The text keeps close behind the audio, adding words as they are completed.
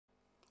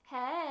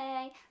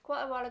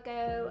quite a while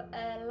ago,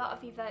 a lot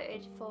of you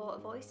voted for a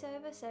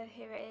voiceover, so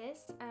here it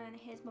is, and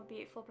here's my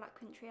beautiful black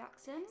country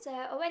accent. So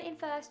I went in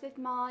first with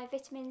my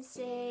vitamin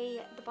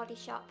C, the Body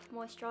Shop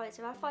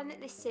moisturiser. I find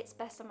that this sits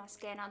best on my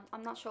skin.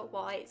 I'm not sure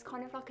why. It's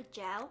kind of like a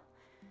gel.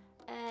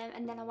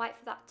 And then I wait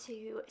for that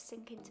to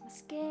sink into my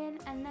skin,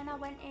 and then I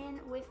went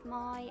in with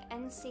my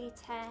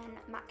NC10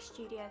 MAC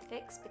Studio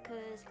Fix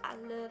because I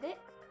love it.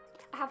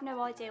 I have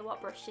no idea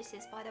what brush this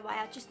is, by the way.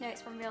 I just know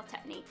it's from Real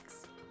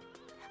Techniques.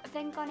 I've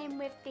then gone in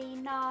with the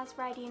NARS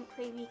Radiant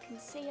Creamy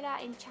Concealer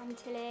in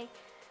Chantilly.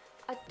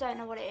 I don't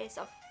know what it is.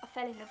 I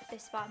fell in love with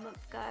this about a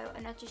month ago,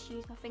 and I just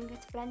use my finger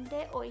to blend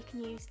it, or you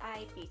can use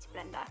a beauty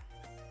blender.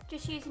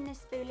 Just using the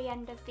spoolie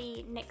end of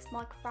the NYX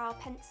Micro Brow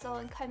Pencil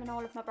and combing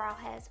all of my brow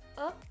hairs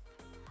up.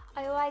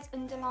 I always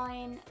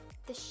underline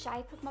the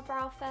shape of my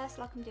brow first,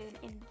 like I'm doing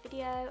in the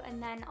video,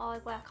 and then I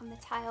work on the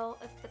tail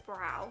of the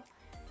brow.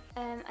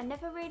 I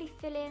never really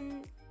fill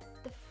in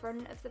the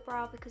front of the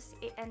brow because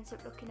it ends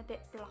up looking a bit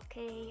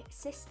blocky.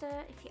 Sister,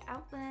 if you're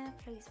out there,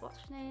 please watch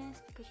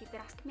this because you've been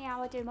asking me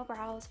how I do my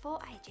brows for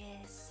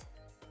ages.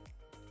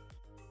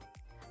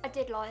 I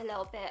did lie a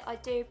little bit. I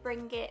do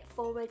bring it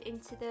forward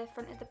into the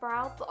front of the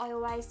brow, but I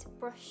always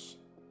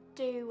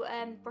do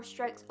brush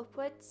strokes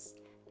upwards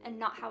and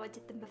not how I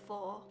did them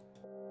before.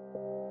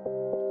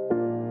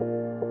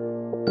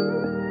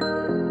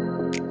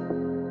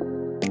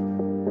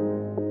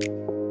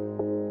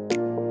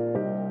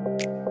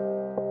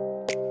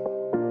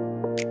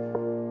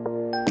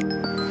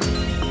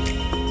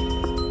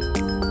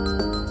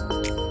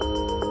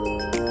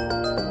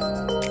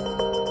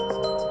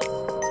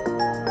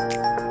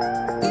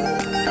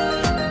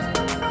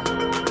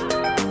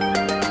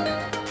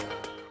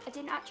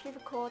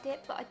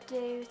 But I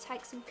do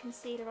take some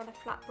concealer on a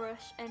flat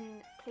brush and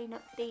clean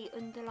up the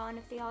underline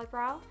of the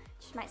eyebrow.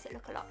 Just makes it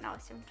look a lot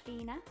nicer and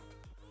cleaner.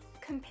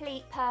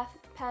 Complete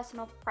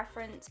personal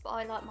preference, but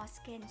I like my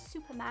skin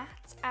super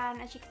matte,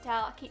 and as you can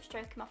tell I keep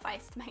stroking my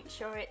face to make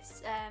sure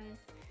it's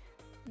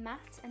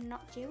matte and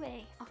not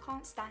dewy. I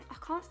can't stand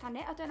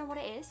it. I don't know what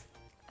it is.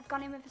 I've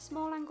gone in with a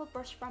small angle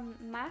brush from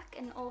MAC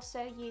and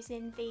also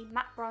using the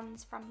matte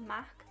bronze from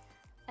MAC.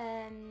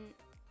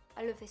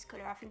 I love this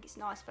colour. I think it's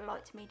nice for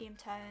light to medium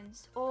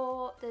tones.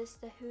 Or there's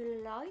the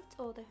Hula Light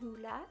or the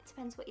Hula,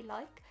 depends what you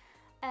like.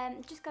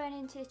 Just going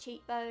into the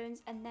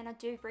cheekbones, and then I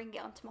do bring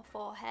it onto my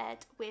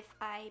forehead with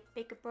a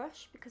bigger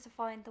brush because I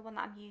find the one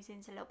that I'm using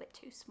is a little bit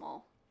too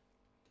small.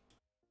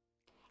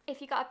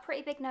 If you've got a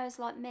pretty big nose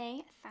like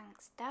me,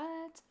 thanks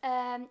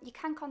Dad, you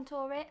can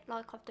contour it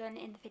like I've done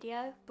in the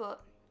video,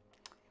 but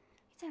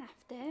you don't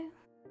have to.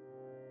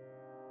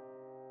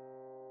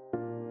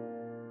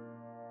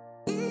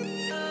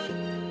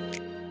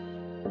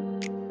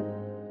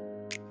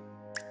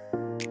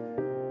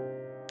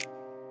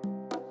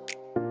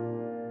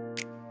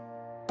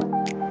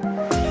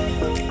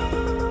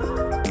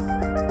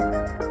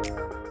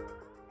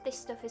 This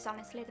stuff is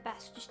honestly the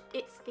best.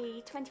 It's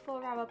the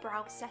 24-hour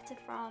brow setter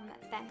from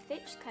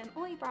Benefit. Just comb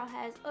all your brow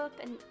hairs up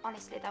and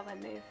honestly they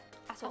won't move.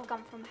 As I've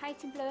gone from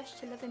hating blush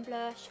to loving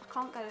blush, I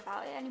can't go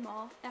without it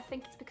anymore. And I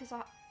think it's because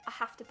I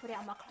have to put it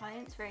on my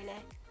clients really.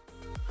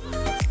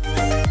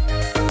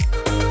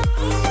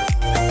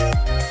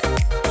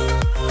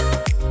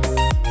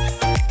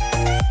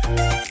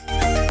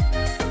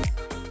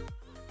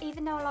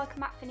 Even though I like a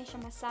matte finish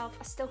on myself,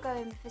 I still go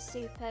in with a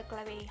super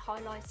glowy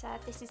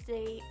highlighter. This is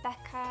the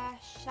Becca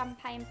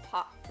Champagne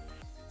Pop.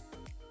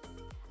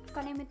 I've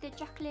gone in with the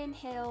Jaclyn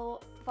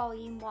Hill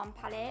Volume 1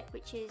 palette,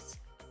 which is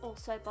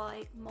also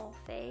by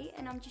Morphe,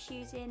 and I'm just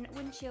using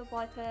windshield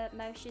wiper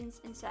motions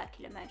and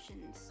circular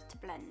motions to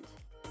blend.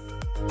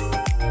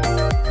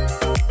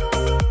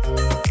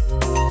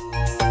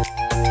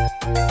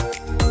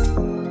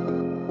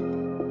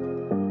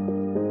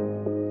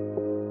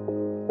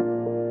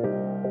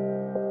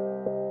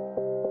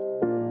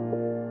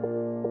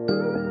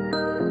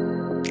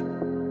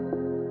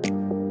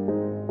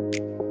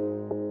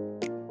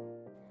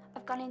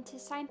 Into the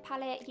same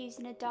palette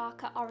using a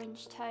darker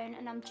orange tone,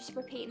 and I'm just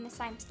repeating the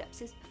same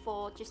steps as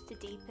before just to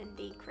deepen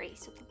the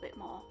crease up a bit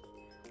more.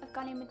 I've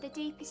gone in with the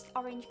deepest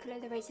orange colour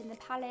there is in the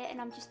palette, and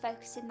I'm just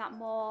focusing that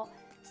more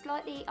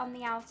slightly on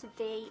the outer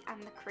V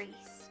and the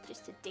crease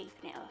just to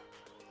deepen it up.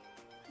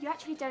 You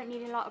actually don't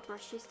need a lot of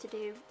brushes to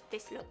do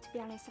this look, to be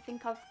honest. I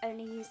think I've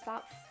only used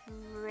about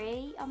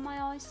 3 on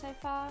my eyes so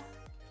far.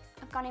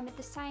 I've gone in with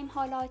the same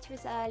highlighter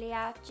as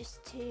earlier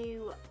just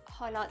to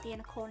highlight the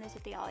inner corners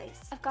of the eyes.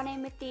 I've gone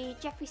in with the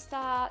Jeffree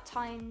Star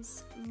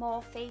times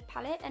Morphe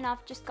palette, and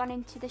I've just gone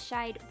into the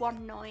shade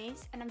One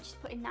Noise, and I'm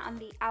just putting that on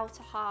the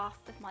outer half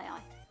of my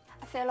eye.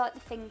 I feel like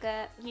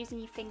using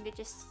your finger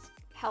just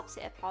helps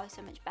it apply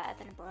so much better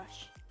than a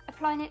brush.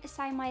 Applying it the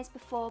same way as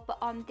before but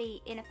on the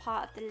inner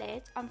part of the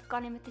lid, I've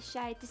gone in with the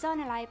shade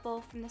Designer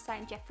Label from the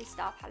same Jeffree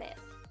Star palette.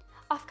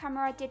 Off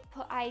camera I did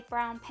put a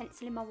brown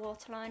pencil in my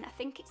waterline. I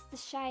think it's the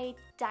shade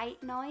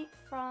Date Night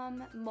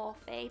from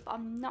Morphe, but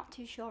I'm not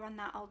too sure on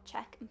that. I'll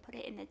check and put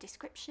it in the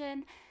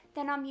description.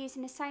 Then I'm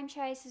using the same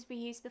shades as we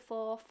used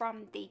before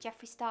from the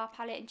Jeffree Star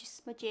palette and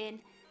just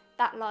smudging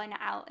that liner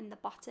out in the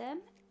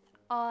bottom.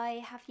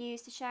 I have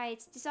used the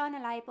shades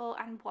Designer Label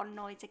and One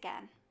Noise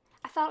Again.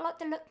 I felt like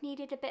the look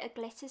needed a bit of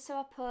glitter, so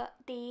I put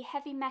the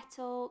Heavy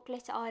Metal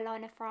glitter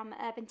eyeliner from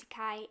Urban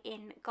Decay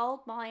in Gold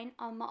Mine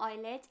on my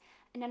eyelid,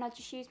 and then I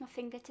just used my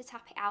finger to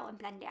tap it out and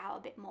blend it out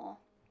a bit more.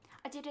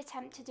 I did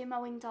attempt to do my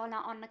winged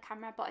eyeliner on the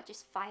camera, but I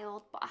just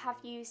failed. But I have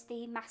used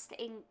the Master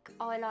Ink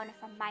eyeliner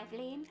from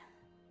Maybelline.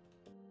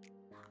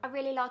 I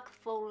really like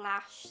a full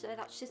lash, so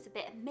that's just a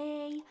bit of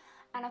me.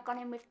 And I've gone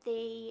in with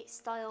the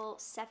Style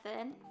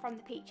 7 from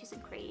the Peaches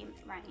and Cream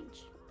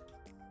range.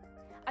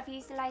 I've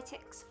used the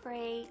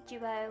latex-free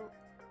duo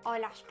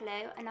eyelash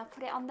glue, and I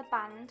put it on the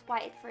band,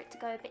 waited for it to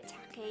go a bit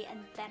tacky,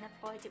 and then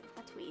applied it with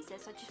my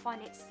tweezers. I just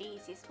find it's the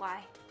easiest way.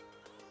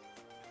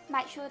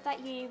 Make sure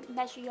that you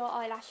measure your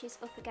eyelashes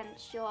up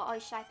against your eye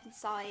shape and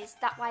size.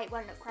 That way it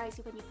won't look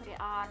crazy when you put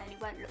it on, and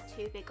it won't look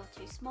too big or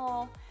too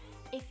small.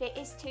 If it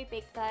is too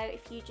big though,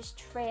 if you just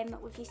trim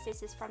with your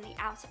scissors from the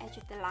outer edge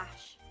of the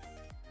lash.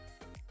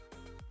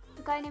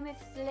 I'm going in with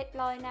the lip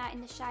liner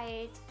in the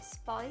shade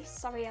Spice.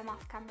 Sorry, I'm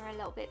off camera a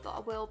little bit, but I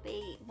will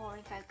be more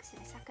in focus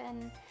in a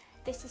second.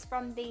 This is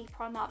from the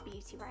Primark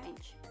Beauty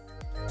range.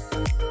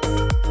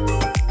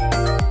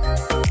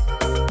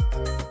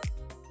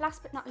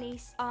 Last but not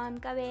least, I'm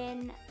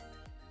going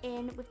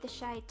in with the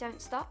shade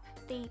Don't Stop,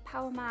 the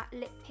Power Matte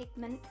Lip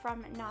Pigment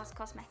from NARS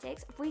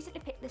Cosmetics. I've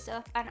recently picked this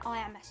up and I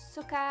am a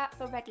sucker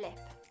for red lip.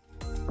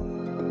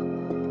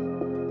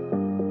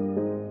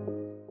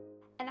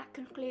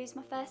 Concludes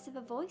my first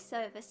ever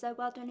voiceover, so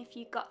well done if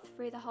you got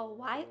through the whole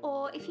way,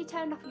 or if you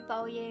turned off your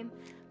volume,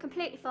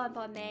 completely fine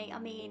by me. I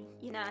mean,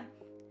 you know,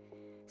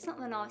 it's not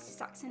the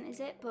nicest accent, is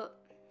it? But